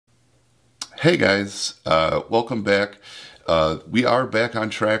Hey guys, welcome back. We are back on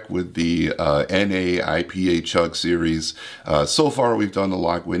track with the NA IPA Chug series. So far we've done the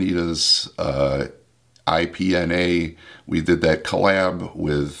Lagunitas IPNA. We did that collab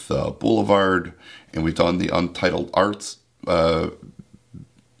with Boulevard, and we've done the Untitled Arts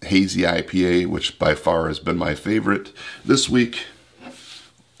Hazy IPA, which by far has been my favorite. This week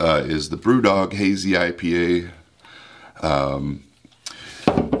is the Brewdog Hazy IPA.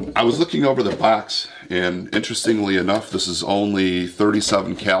 I was looking over the box, and interestingly enough, this is only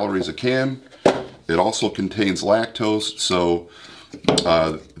 37 calories a can. It also contains lactose, so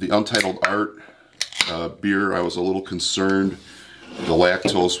the Untitled Art beer, I was a little concerned the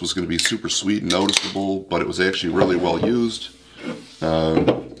lactose was going to be super sweet and noticeable, but it was actually really well used.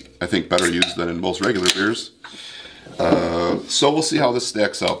 I think better used than in most regular beers. So we'll see how this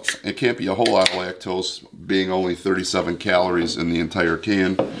stacks up. It can't be a whole lot of lactose, being only 37 calories in the entire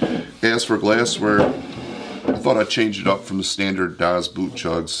can. As for glassware, I thought I'd change it up from the standard Das Boot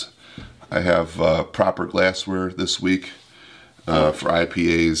Chugs. I have proper glassware this week for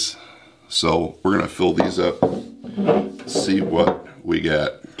IPAs. So we're going to fill these up, see what we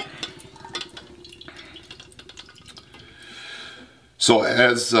got. So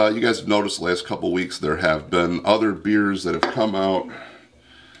as you guys have noticed the last couple weeks, there have been other beers that have come out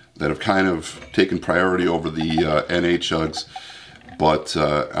that have kind of taken priority over the NA Chugs. But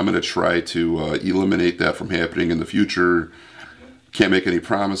I'm going to try to eliminate that from happening in the future. Can't make any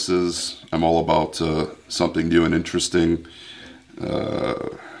promises. I'm all about something new and interesting.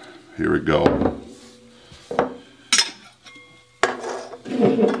 Here we go.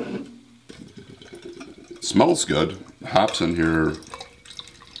 It smells good. Hops in here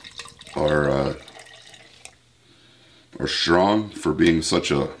are strong for being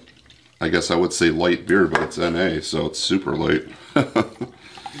such a, I guess I would say light beer, but it's NA, so it's super light.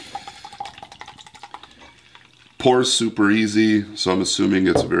 Pours super easy, so I'm assuming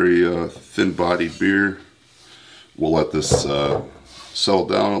it's a very thin-bodied beer. We'll let this settle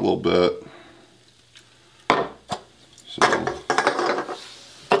down a little bit. So,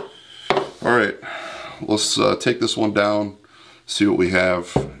 all right, let's take this one down, see what we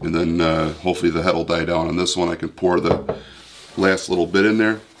have, and then hopefully the head will die down on this one. I can pour the last little bit in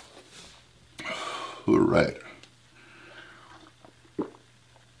there. All right.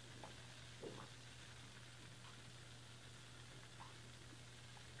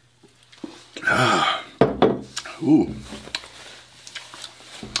 Ooh.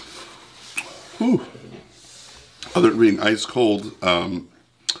 Ooh. Other than being ice cold,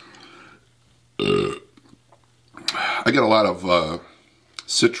 I get a lot of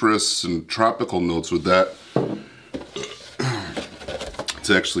citrus and tropical notes with that.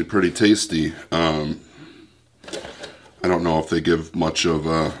 It's actually pretty tasty. I don't know if they give much of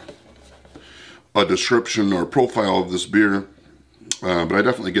a description or profile of this beer, but I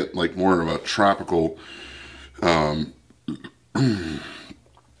definitely get like more of a tropical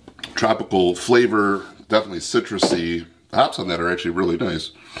tropical flavor, definitely citrusy. The hops on that are actually really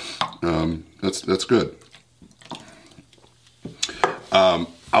nice. That's good.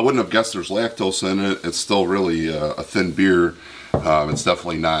 I wouldn't have guessed there's lactose in it. It's still really a thin beer. It's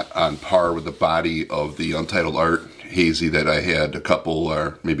definitely not on par with the body of the Untitled Art Hazy that I had a couple,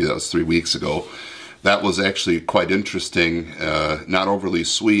 or maybe that was 3 weeks ago. That was actually quite interesting. Not overly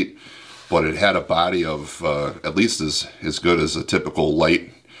sweet, but it had a body of at least as good as a typical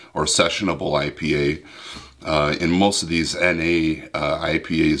light or sessionable IPA. And most of these NA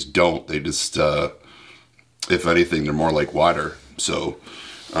IPAs don't. They just, if anything, they're more like water. So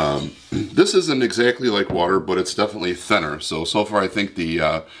this isn't exactly like water, but it's definitely thinner. So far I think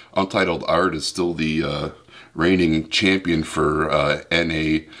the Untitled Art is still the reigning champion for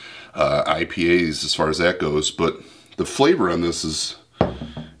NA IPAs as far as that goes. But the flavor on this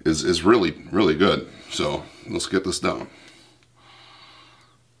is really, really good. So let's get this down.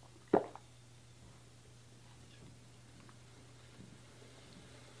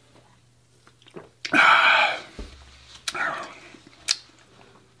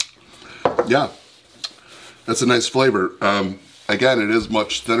 Yeah, that's a nice flavor. Again, it is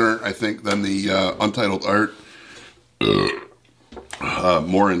much thinner, I think, than the Untitled Art.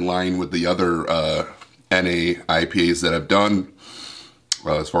 More in line with the other NA IPAs that I've done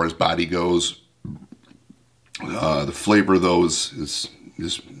as far as body goes. The flavor of those is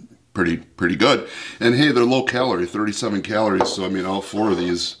pretty good. And hey, they're low calorie, 37 calories. So I mean, all four of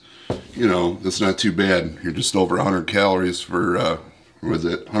these, you know, that's not too bad. You're just over 100 calories for. What is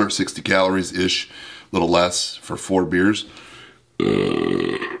it? 160 calories-ish, a little less for 4 beers.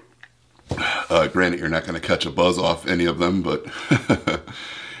 Granted, you're not going to catch a buzz off any of them, but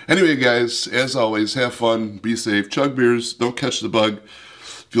Anyway, guys, as always, have fun, be safe, chug beers, don't catch the bug.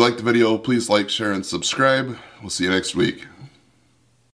 If you like the video, please like, share, and subscribe. We'll see you next week.